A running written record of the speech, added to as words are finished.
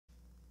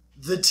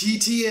The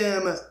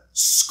Ttm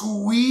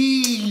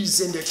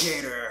Squeeze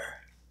Indicator.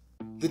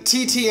 The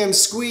Ttm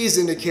Squeeze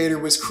Indicator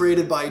was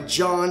created by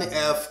John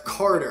F.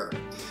 Carter.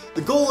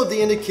 The goal of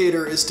the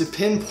indicator is to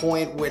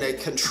pinpoint when a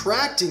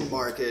contracting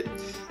market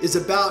is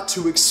about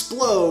to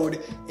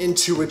explode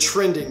into a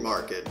trending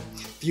market.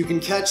 If you can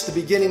catch the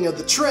beginning of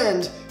the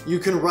trend, you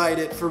can ride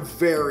it for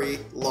very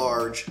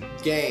large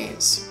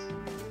gains.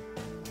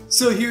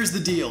 So here's the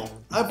deal.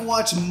 I've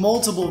watched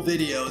multiple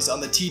videos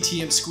on the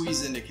Ttm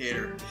Squeeze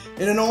Indicator,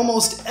 and in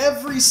almost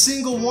every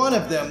single one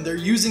of them, they're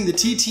using the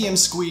Ttm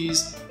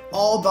Squeeze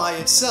all by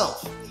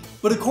itself.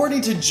 But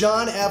according to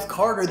John F.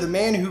 Carter, the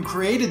man who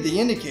created the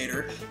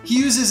indicator, he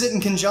uses it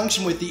in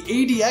conjunction with the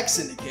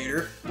ADX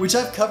indicator, which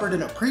I've covered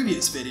in a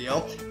previous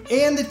video,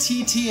 and the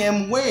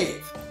Ttm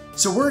Wave.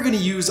 So we're going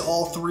to use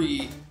all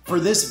three for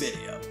this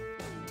video.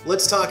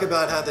 Let's talk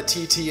about how the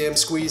Ttm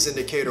Squeeze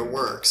Indicator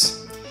works.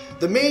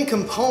 The main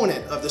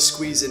component of the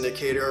squeeze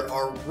indicator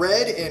are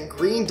red and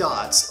green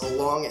dots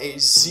along a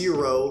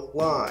zero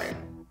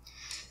line.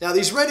 Now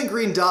these red and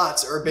green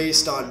dots are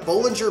based on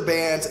Bollinger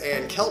bands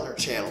and Keltner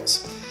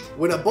channels.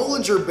 When a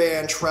Bollinger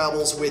band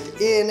travels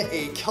within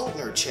a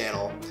Keltner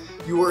channel,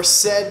 you are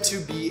said to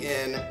be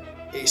in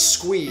a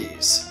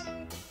squeeze.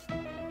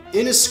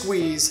 In a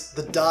squeeze,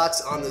 the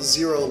dots on the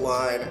zero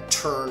line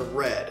turn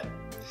red.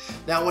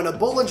 Now when a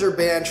Bollinger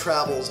band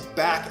travels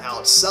back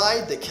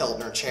outside the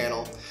Keltner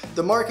channel,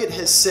 the market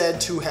has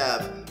said to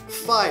have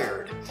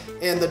fired,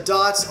 and the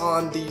dots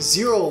on the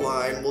zero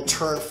line will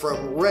turn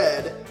from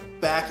red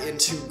back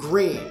into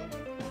green.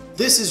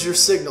 This is your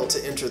signal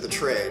to enter the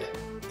trade.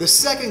 The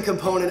second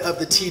component of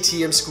the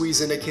Ttm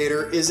Squeeze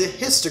Indicator is a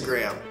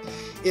histogram.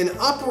 In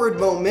upward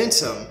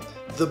momentum,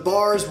 the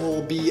bars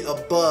will be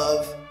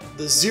above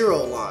the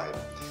zero line.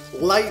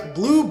 Light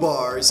blue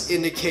bars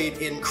indicate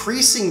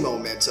increasing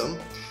momentum,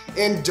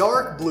 and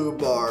dark blue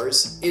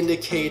bars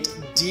indicate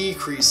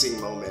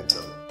decreasing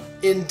momentum.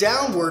 In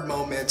downward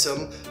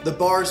momentum, the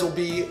bars will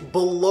be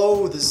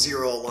below the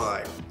zero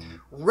line.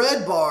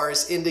 Red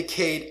bars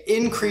indicate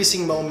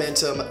increasing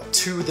momentum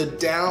to the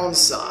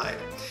downside,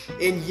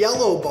 and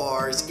yellow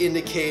bars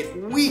indicate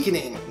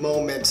weakening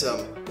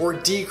momentum or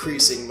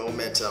decreasing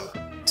momentum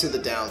to the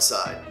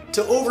downside.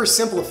 To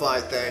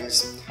oversimplify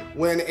things,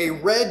 when a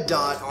red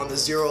dot on the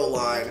zero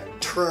line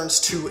turns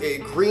to a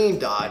green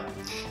dot,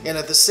 and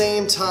at the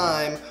same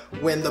time,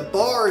 when the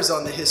bars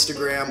on the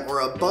histogram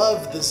are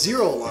above the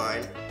zero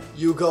line,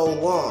 you go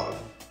long.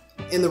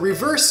 In the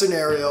reverse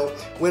scenario,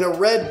 when a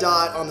red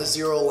dot on the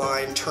zero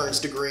line turns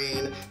to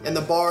green and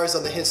the bars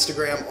on the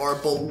histogram are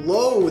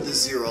below the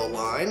zero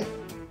line,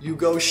 you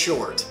go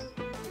short.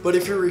 But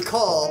if you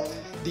recall,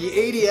 the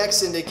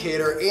ADX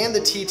indicator and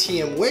the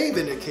Ttm Wave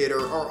indicator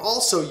are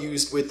also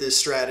used with this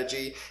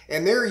strategy,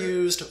 and they're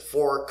used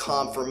for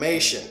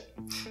confirmation.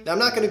 Now I'm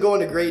not going to go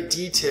into great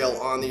detail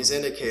on these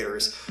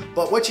indicators,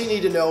 but what you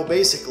need to know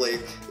basically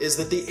is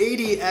that the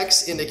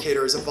ADX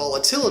indicator is a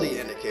volatility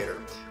indicator.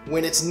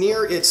 When it's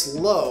near its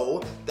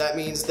low, that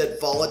means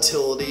that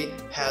volatility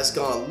has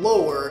gone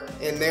lower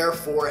and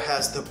therefore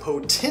has the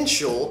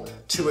potential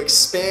to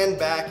expand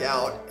back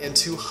out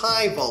into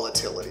high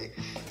volatility.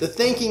 The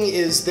thinking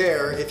is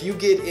there, if you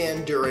get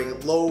in during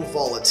low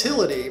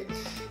volatility,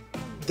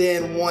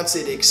 then once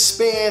it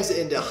expands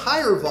into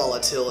higher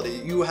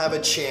volatility, you have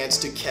a chance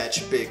to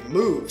catch big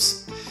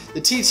moves.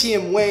 The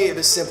Ttm Wave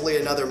is simply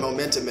another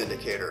momentum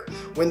indicator.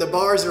 When the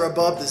bars are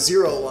above the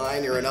zero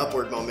line, you're in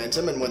upward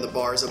momentum, and when the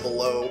bars are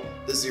below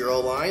the zero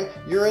line,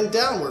 you're in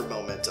downward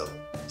momentum.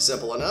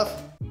 Simple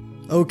enough.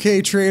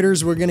 Okay,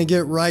 traders, we're gonna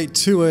get right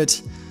to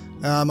it.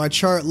 My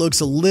chart looks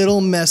a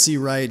little messy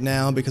right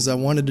now because I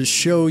wanted to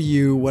show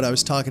you what I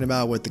was talking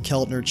about with the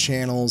Keltner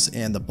channels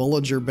and the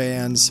Bollinger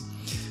bands.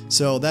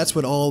 So that's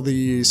what all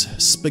these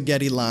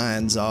spaghetti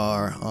lines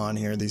are on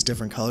here, these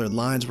different colored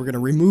lines. We're going to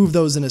remove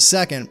those in a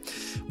second.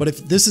 But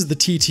if this is the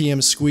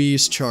Ttm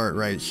Squeeze chart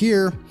right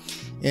here,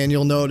 and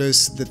you'll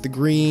notice that the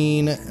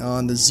green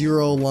on the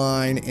zero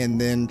line and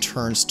then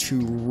turns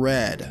to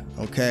red,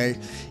 okay?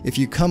 If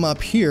you come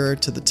up here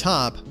to the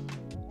top,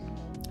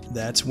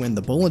 that's when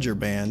the Bollinger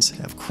bands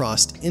have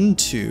crossed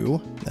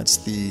into, that's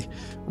the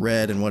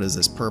red, and what is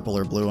this, purple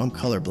or blue? I'm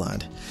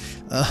colorblind.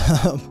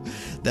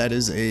 That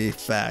is a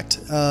fact.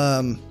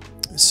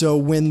 So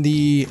when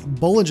the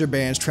Bollinger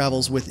bands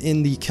travels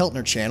within the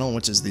Keltner channel,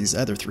 which is these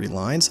other three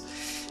lines,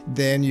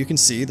 then you can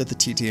see that the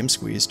Ttm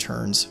Squeeze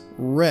turns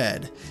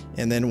red.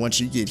 And then once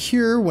you get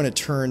here, when it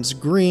turns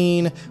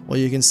green, well,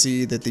 you can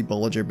see that the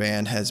Bollinger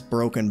band has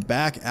broken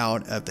back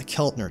out of the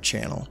Keltner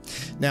channel.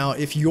 Now,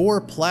 if your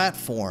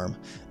platform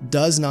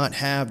does not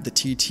have the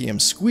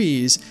Ttm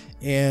Squeeze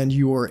and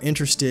you are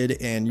interested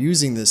in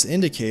using this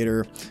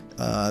indicator,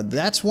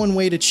 that's one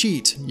way to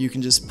cheat. You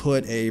can just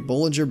put a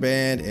Bollinger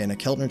band and a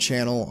Keltner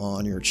channel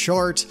on your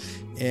chart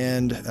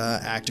and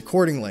act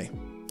accordingly.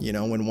 You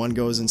know, when the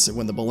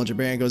Bollinger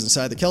band goes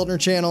inside the Keltner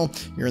channel,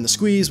 you're in the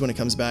squeeze. When it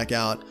comes back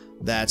out,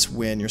 that's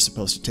when you're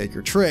supposed to take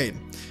your trade.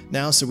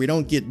 Now, so we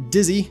don't get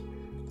dizzy,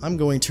 I'm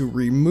going to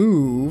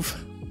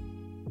remove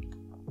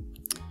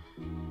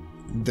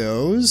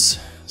those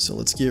So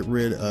let's get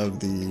rid of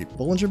the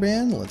Bollinger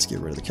Band. Let's get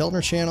rid of the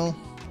Keltner channel.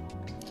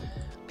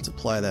 Let's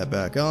apply that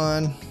back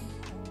on.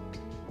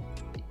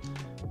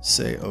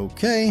 Say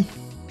OK.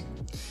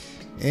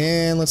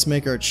 And let's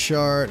make our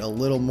chart a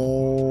little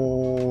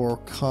more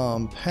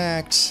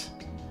compact.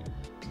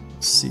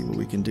 Let's see what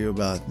we can do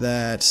about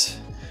that.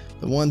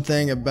 The one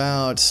thing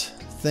about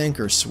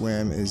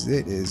thinkorswim is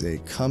it is a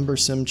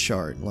cumbersome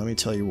chart. Let me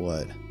tell you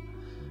what.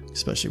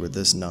 Especially with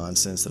this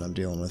nonsense that I'm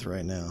dealing with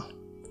right now.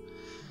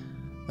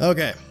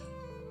 Okay.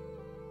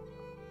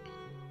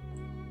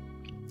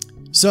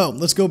 So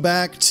let's go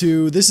back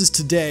to, this is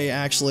today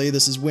actually,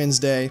 this is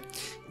Wednesday,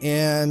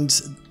 and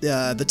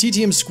the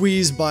Ttm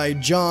Squeeze by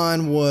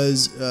John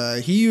was,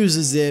 he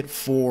uses it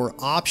for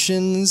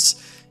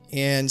options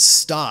and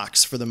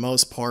stocks for the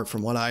most part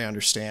from what I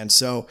understand.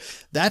 So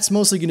that's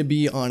mostly going to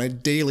be on a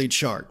daily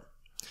chart.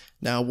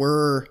 Now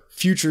we're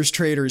futures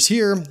traders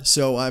here,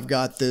 so I've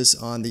got this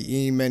on the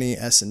E-mini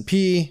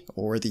S&P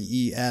or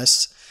the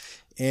ES,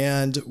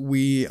 and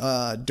we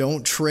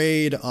don't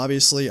trade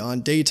obviously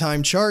on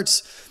daytime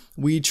charts.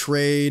 We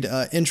trade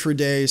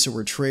intraday, so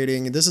we're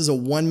trading. This is a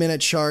 1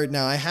 minute chart.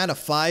 Now I had a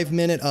 5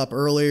 minute up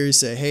earlier. You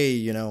say, hey,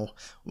 you know,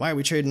 why are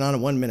we trading on a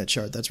 1 minute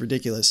chart? That's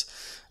ridiculous.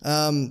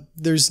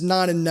 There's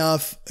not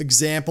enough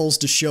examples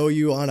to show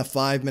you on a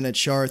 5 minute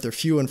chart. They're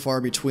few and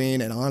far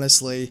between, and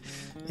honestly,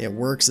 it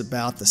works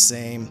about the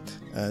same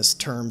as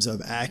terms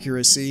of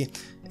accuracy.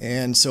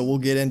 And so we'll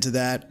get into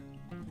that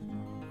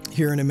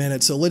here in a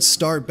minute. So let's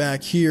start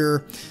back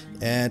here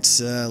at,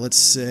 let's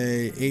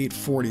say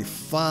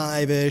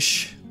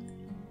 8:45-ish.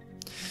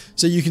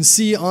 So you can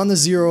see on the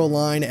zero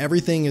line,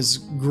 everything is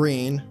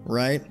green,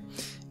 right?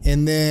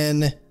 And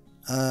then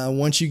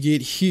once you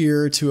get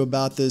here to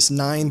about this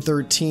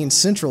 9:13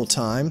 Central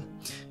Time,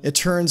 it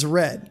turns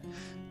red.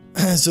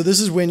 So this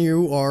is when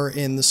you are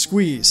in the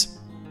squeeze.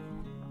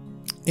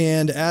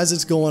 And as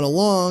it's going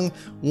along,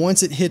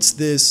 once it hits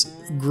this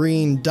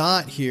green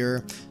dot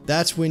here,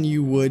 that's when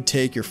you would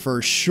take your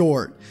first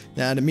short.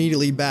 Now it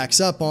immediately backs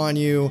up on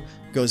you,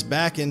 goes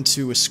back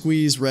into a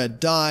squeeze red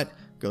dot,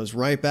 goes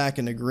right back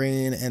into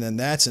green, and then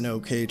that's an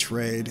okay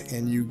trade,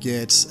 and you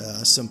get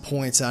some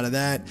points out of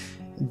that.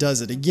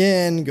 Does it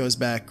again, goes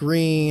back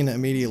green,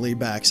 immediately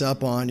backs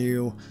up on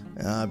you,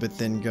 but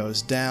then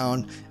goes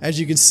down. As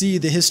you can see,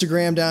 the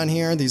histogram down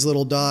here, these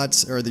little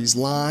dots or these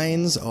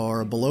lines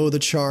are below the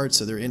chart,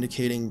 so they're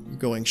indicating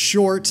going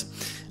short.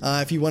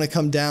 If you want to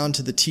come down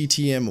to the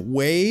Ttm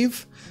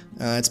Wave,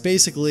 it's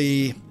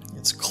basically,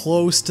 it's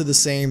close to the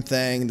same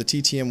thing. The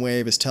Ttm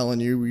Wave is telling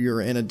you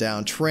you're in a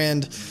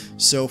downtrend,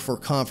 so for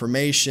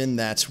confirmation,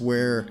 that's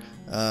where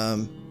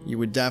you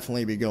would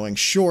definitely be going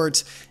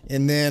short.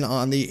 And then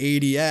on the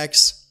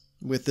ADX,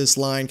 with this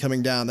line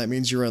coming down, that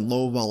means you're in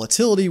low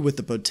volatility with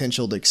the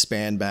potential to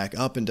expand back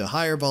up into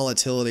higher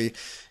volatility.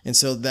 And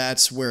so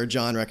that's where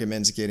John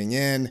recommends getting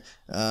in,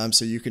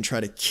 so you can try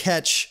to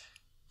catch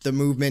the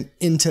movement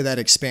into that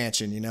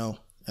expansion, you know,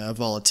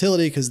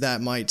 volatility, because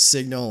that might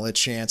signal a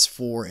chance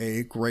for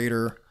a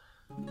greater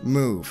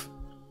move.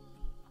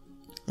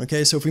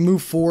 Okay, so if we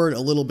move forward a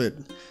little bit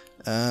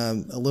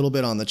on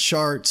the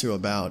chart to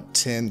about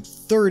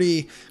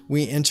 10:30,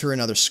 we enter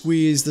another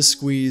squeeze. The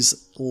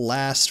squeeze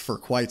lasts for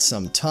quite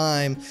some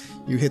time.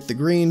 You hit the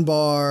green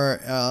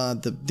bar,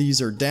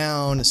 these are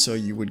down, so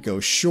you would go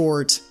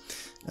short.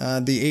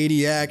 The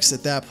ADX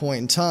at that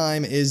point in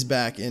time is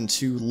back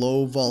into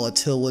low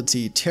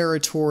volatility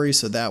territory,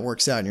 so that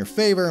works out in your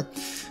favor.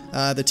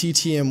 The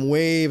Ttm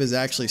Wave is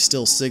actually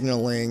still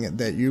signaling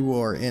that you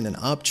are in an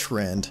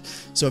uptrend.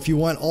 So if you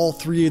want all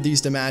three of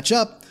these to match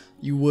up,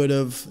 you would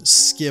have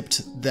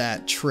skipped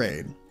that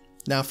trade.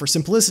 Now, for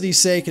simplicity's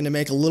sake and to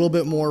make a little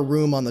bit more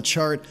room on the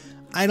chart,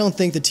 I don't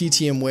think the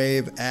Ttm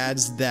Wave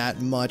adds that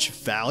much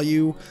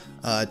value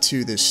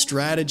to this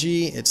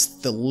strategy. It's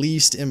the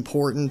least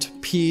important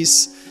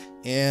piece,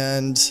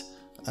 and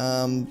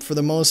for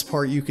the most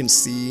part, you can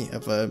see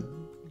if a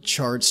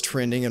chart's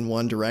trending in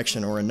one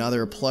direction or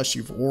another, plus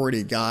you've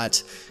already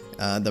got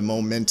the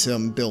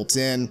momentum built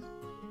in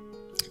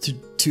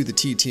to the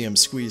Ttm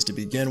Squeeze to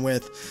begin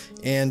with.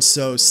 And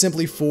so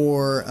simply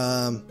for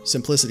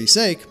simplicity's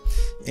sake,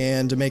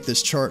 and to make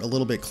this chart a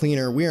little bit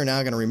cleaner, we are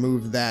now going to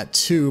remove that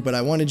too, but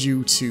I wanted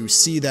you to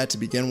see that to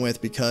begin with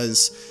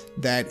because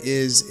that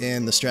is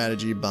in the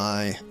strategy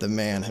by the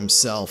man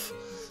himself.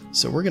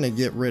 So we're going to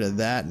get rid of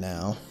that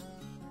now.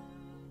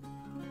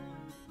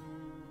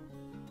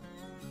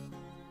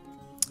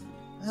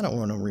 I don't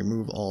want to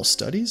remove all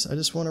studies, I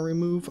just want to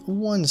remove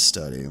one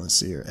study. Let's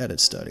see here, edit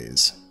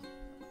studies.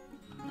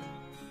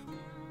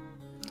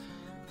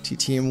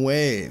 Ttm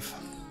Wave.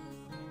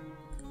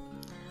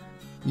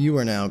 You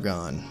are now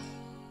gone.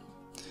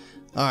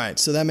 Alright,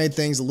 so that made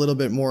things a little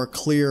bit more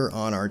clear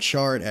on our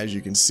chart. As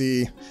you can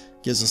see,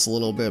 gives us a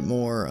little bit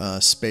more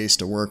space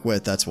to work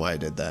with. That's why I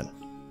did that.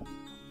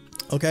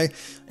 Okay,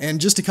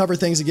 and just to cover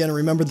things again,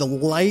 remember the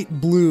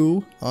light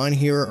blue on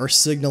here are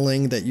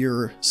signaling that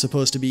you're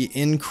supposed to be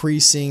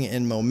increasing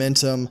in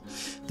momentum.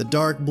 The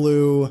dark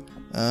blue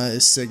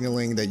is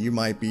signaling that you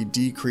might be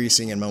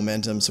decreasing in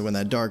momentum. So when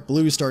that dark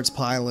blue starts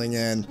piling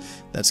in,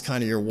 that's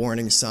kind of your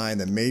warning sign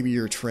that maybe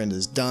your trend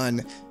is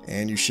done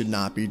and you should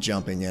not be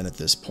jumping in at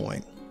this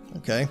point.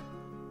 Okay?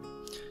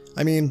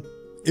 I mean,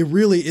 it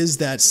really is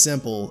that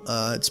simple.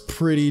 It's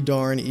pretty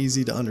darn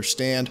easy to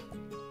understand.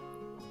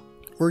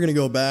 We're going to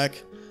go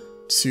back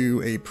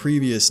to a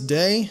previous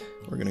day.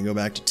 We're going to go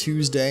back to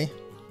Tuesday.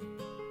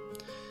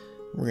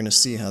 We're going to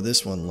see how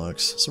this one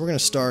looks. So we're going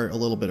to start a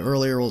little bit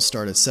earlier. We'll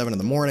start at 7 in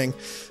the morning.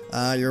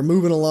 You're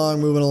moving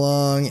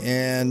along,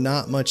 and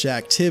not much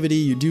activity.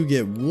 You do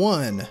get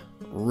one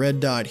red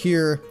dot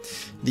here.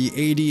 The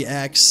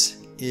ADX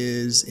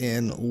is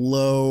in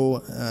low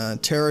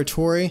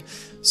territory,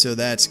 so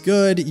that's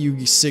good.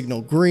 You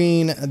signal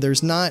green.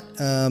 There's not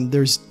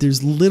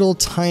there's little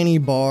tiny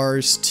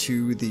bars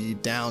to the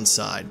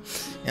downside,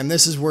 and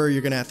this is where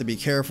you're gonna have to be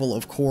careful.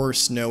 Of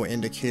course, no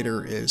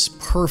indicator is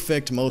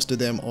perfect. Most of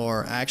them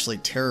are actually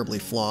terribly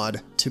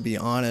flawed, to be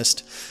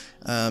honest.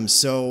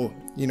 So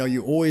you know,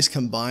 you always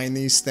combine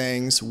these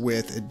things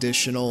with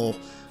additional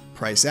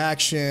price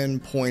action,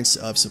 points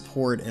of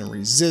support and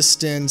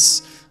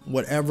resistance,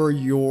 whatever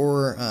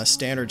your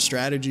standard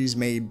strategies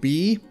may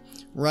be,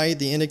 right?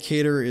 The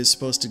indicator is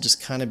supposed to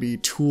just kind of be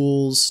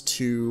tools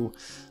to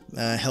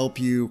help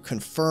you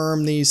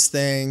confirm these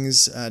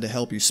things, to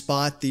help you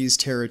spot these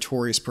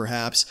territories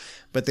perhaps,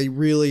 but they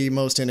really,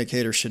 most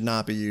indicators should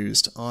not be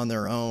used on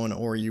their own,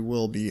 or you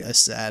will be a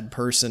sad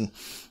person.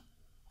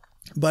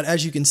 But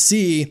as you can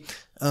see,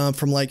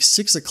 from like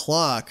 6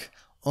 o'clock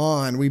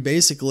on, we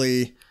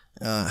basically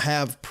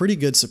have pretty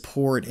good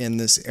support in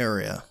this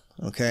area.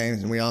 Okay,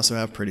 and we also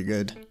have pretty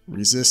good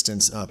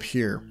resistance up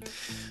here.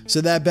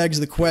 So that begs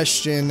the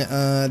question,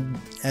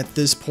 at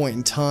this point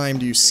in time,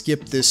 do you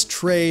skip this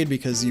trade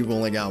because you've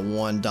only got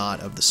one dot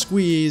of the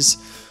squeeze,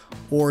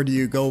 or do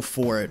you go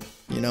for it?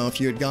 You know,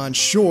 if you had gone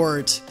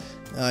short,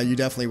 you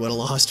definitely would have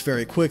lost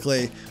very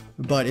quickly,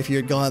 but if you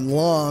had gone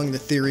long, the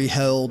theory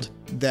held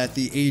that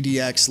the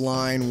ADX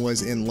line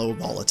was in low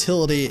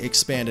volatility,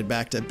 expanded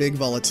back to big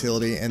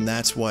volatility, and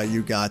that's why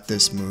you got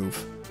this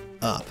move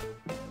up.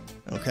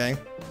 Okay?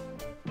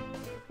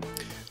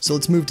 So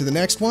let's move to the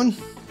next one.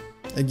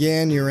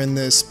 Again, you're in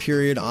this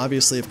period,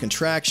 obviously, of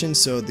contraction,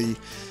 so the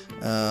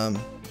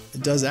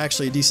it does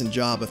actually a decent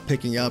job of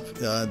picking up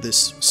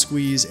this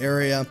squeeze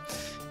area.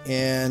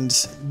 And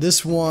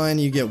this one,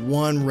 you get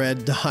one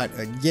red dot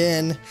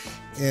again,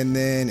 and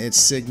then it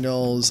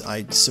signals,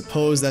 I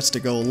suppose that's to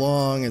go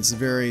long. It's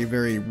very,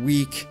 very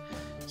weak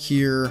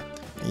here.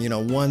 You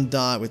know, one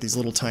dot with these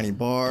little tiny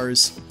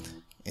bars.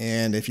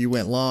 And if you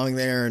went long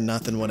there,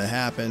 nothing would have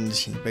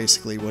happened. You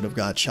basically would have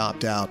got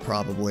chopped out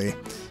probably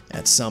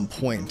at some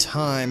point in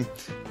time.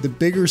 The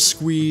bigger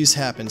squeeze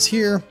happens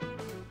here.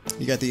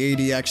 You got the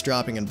ADX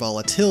dropping in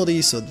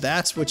volatility, so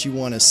that's what you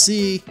want to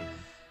see.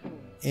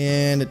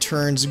 And it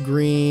turns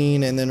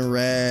green and then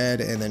red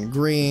and then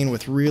green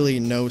with really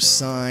no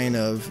sign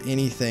of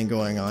anything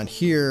going on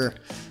here.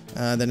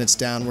 Then it's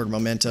downward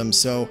momentum.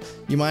 So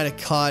you might have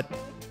caught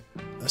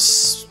a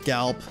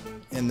scalp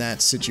in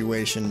that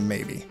situation,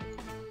 maybe.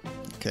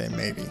 Okay,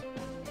 maybe.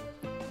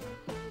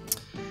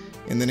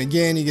 And then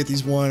again, you get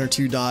these one or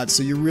two dots,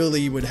 so you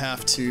really would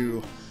have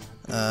to,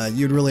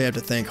 you'd really have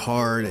to think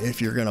hard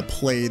if you're gonna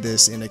play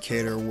this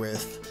indicator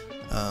with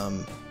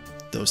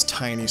those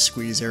tiny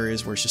squeeze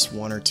areas where it's just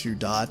one or two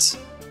dots.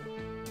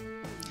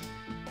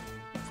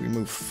 If we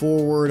move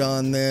forward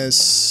on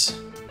this,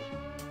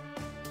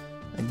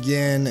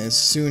 again, as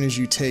soon as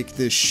you take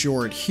this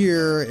short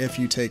here, if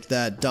you take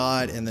that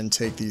dot and then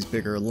take these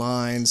bigger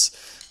lines,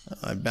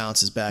 it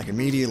bounces back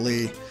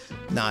immediately,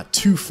 not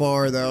too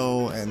far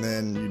though, and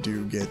then you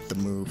do get the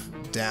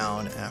move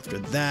down after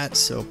that,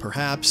 so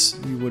perhaps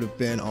you would have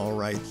been all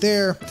right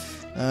there.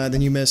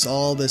 Then you miss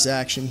all this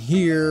action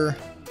here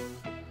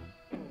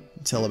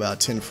until about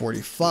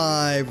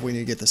 10:45 when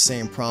you get the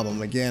same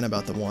problem again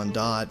about the one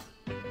dot.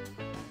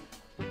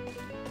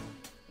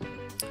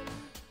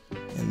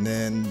 And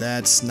then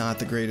that's not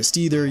the greatest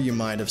either. You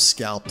might have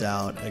scalped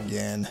out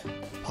again,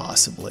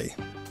 possibly.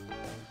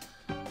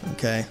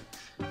 Okay.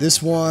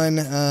 This one,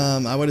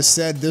 I would have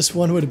said this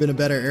one would have been a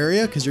better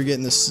area because you're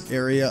getting this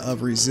area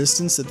of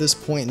resistance at this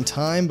point in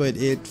time, but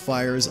it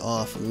fires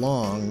off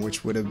long,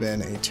 which would have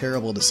been a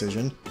terrible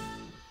decision.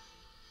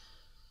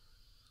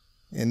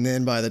 And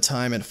then by the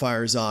time it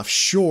fires off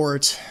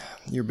short,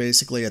 you're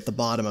basically at the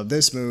bottom of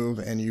this move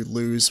and you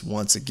lose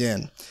once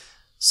again.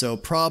 So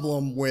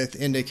problem with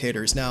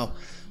indicators. Now,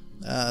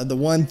 the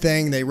one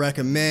thing they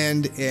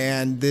recommend,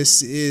 and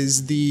this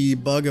is the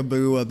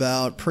bugaboo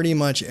about pretty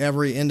much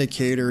every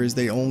indicator, is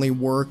they only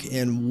work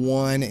in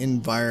one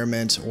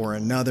environment or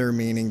another,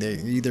 meaning they're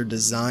either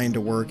designed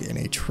to work in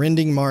a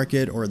trending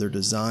market or they're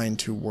designed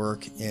to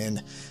work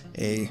in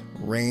a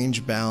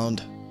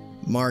range-bound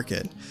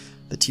market.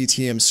 The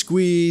Ttm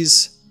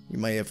Squeeze, you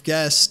may have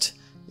guessed,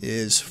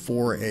 is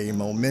for a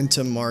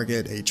momentum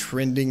market, a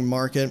trending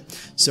market.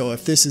 So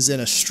if this is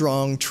in a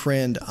strong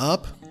trend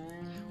up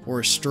or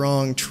a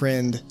strong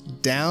trend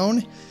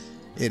down,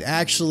 it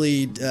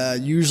actually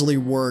usually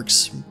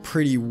works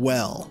pretty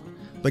well.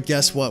 But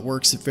guess what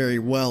works very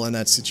well in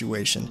that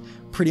situation?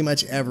 Pretty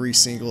much every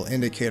single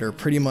indicator,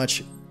 pretty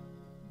much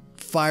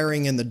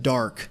firing in the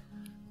dark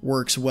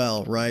works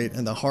well, right?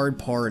 And the hard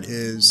part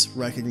is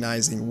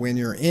recognizing when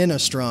you're in a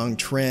strong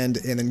trend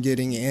and then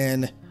getting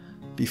in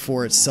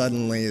before it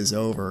suddenly is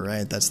over,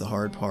 right? That's the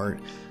hard part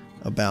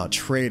about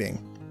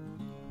trading.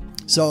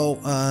 So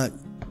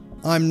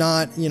I'm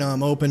not,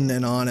 I'm open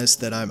and honest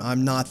that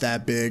I'm not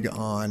that big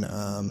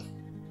on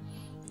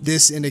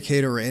this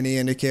indicator or any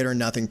indicator,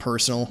 nothing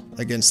personal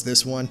against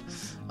this one.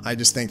 I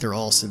just think they're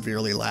all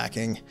severely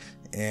lacking,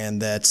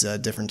 and that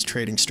different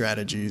trading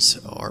strategies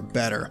are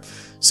better.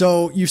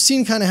 So you've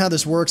seen kind of how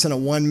this works in a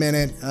 1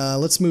 minute.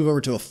 Let's move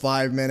over to a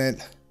 5 minute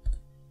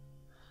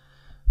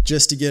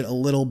just to get a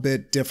little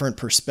bit different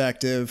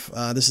perspective.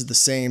 This is the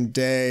same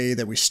day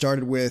that we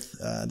started with.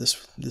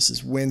 This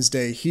is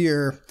Wednesday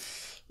here,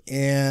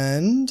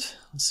 and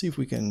let's see if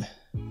we can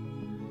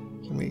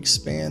we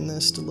expand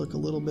this to look a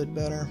little bit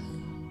better.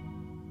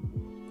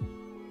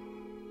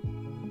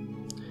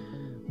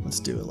 Let's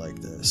do it like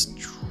this.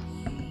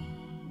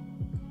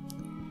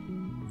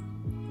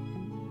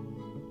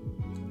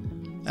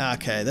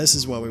 Okay, this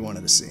is what we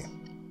wanted to see.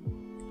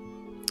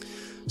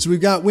 So we've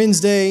got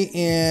Wednesday,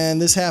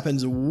 and this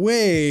happens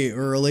way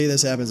early.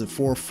 This happens at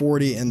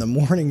 4:40 in the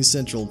morning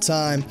Central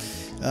Time.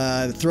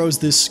 It throws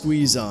this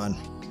squeeze on.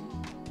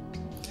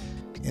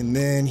 And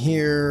then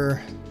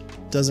here,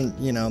 doesn't,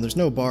 there's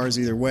no bars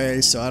either way,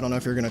 so I don't know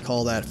if you're going to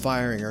call that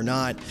firing or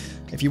not.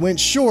 If you went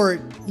short,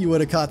 you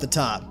would have caught the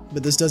top,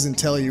 but this doesn't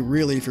tell you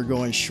really if you're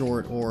going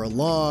short or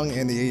long,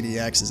 and the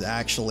ADX is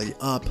actually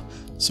up.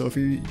 So if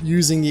you're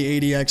using the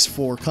ADX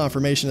for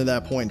confirmation at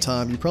that point in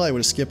time, you probably would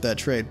have skipped that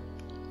trade.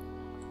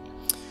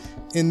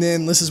 And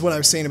then this is what I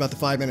was saying about the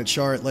 5 minute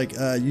chart. Like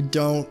you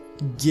don't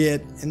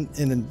get, and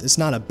it's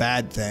not a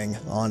bad thing,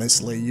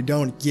 honestly, you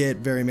don't get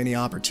very many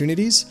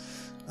opportunities.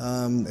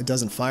 It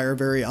doesn't fire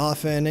very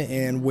often,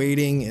 and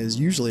waiting is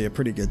usually a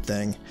pretty good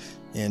thing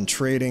in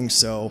trading,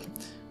 so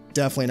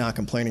definitely not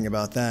complaining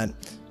about that.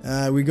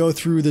 We go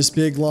through this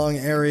big long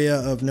area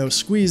of no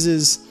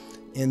squeezes,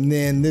 and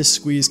then this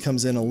squeeze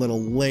comes in a little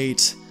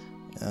late.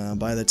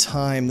 By the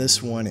time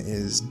this one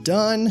is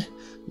done,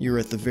 you're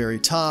at the very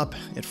top.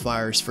 It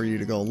fires for you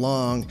to go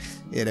long.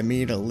 It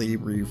immediately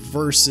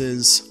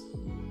reverses.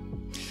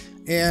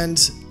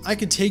 And I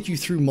could take you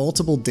through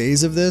multiple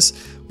days of this,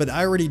 but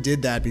I already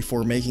did that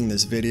before making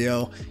this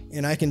video,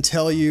 and I can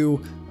tell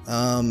you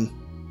I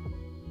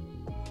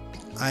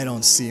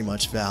don't see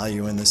much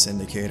value in this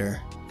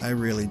indicator. I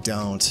really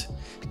don't.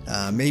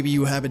 Maybe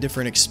you have a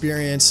different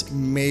experience.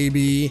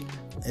 Maybe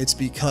it's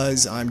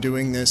because I'm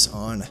doing this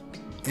on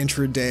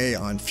intraday,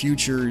 on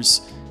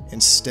futures,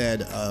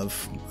 instead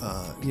of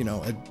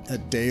a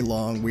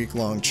day-long,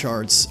 week-long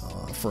charts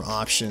for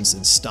options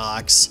and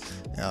stocks.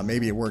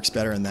 Maybe it works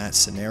better in that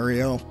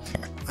scenario.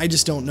 I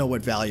just don't know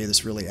what value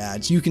this really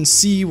adds. You can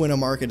see when a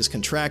market is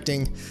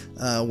contracting,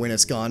 when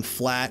it's gone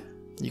flat.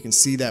 You can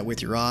see that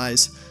with your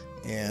eyes,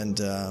 and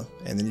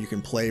then you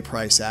can play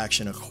price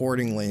action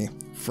accordingly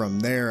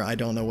from there. I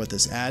don't know what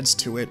this adds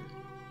to it,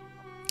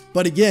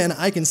 but again,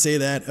 I can say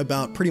that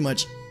about pretty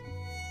much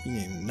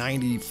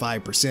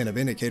 95% of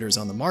indicators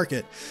on the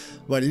market.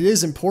 But it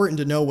is important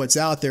to know what's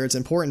out there. It's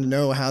important to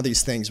know how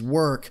these things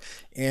work,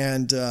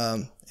 and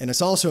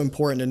it's also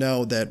important to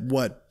know that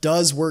what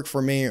does work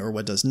for me or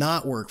what does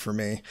not work for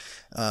me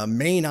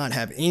may not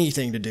have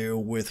anything to do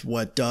with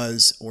what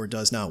does or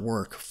does not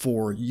work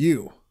for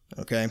you.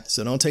 Okay,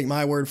 so don't take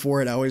my word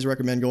for it. I always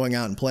recommend going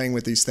out and playing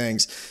with these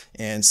things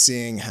and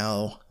seeing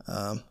how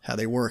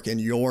they work in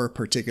your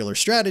particular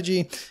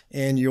strategy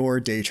and your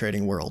day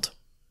trading world.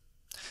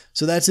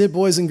 So that's it,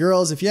 boys and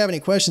girls. If you have any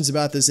questions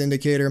about this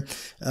indicator,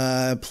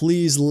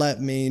 please let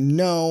me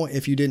know.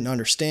 If you didn't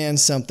understand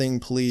something,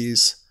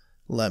 please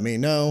let me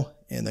know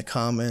in the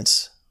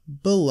comments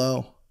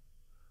below.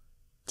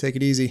 Take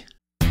it easy.